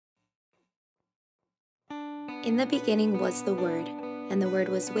In the beginning was the Word, and the Word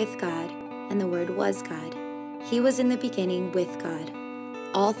was with God, and the Word was God. He was in the beginning with God.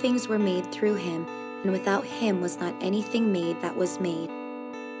 All things were made through him, and without him was not anything made that was made.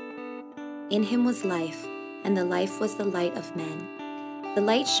 In him was life, and the life was the light of men. The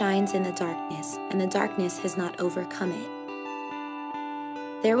light shines in the darkness, and the darkness has not overcome it.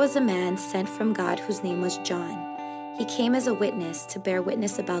 There was a man sent from God whose name was John. He came as a witness to bear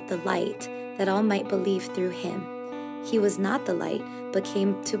witness about the light, that all might believe through him. He was not the light, but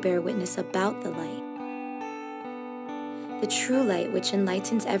came to bear witness about the light. The true light, which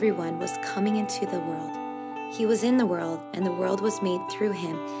enlightens everyone, was coming into the world. He was in the world, and the world was made through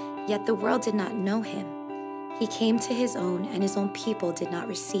him, yet the world did not know him. He came to his own, and his own people did not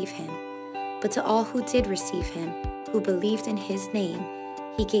receive him. But to all who did receive him, who believed in his name,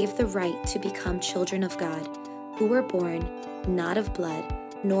 he gave the right to become children of God, who were born not of blood,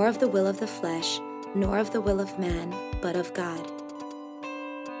 nor of the will of the flesh, nor of the will of man, but of God.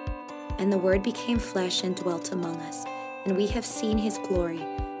 And the Word became flesh and dwelt among us, and we have seen his glory,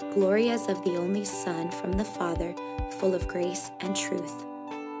 glory as of the only Son from the Father, full of grace and truth.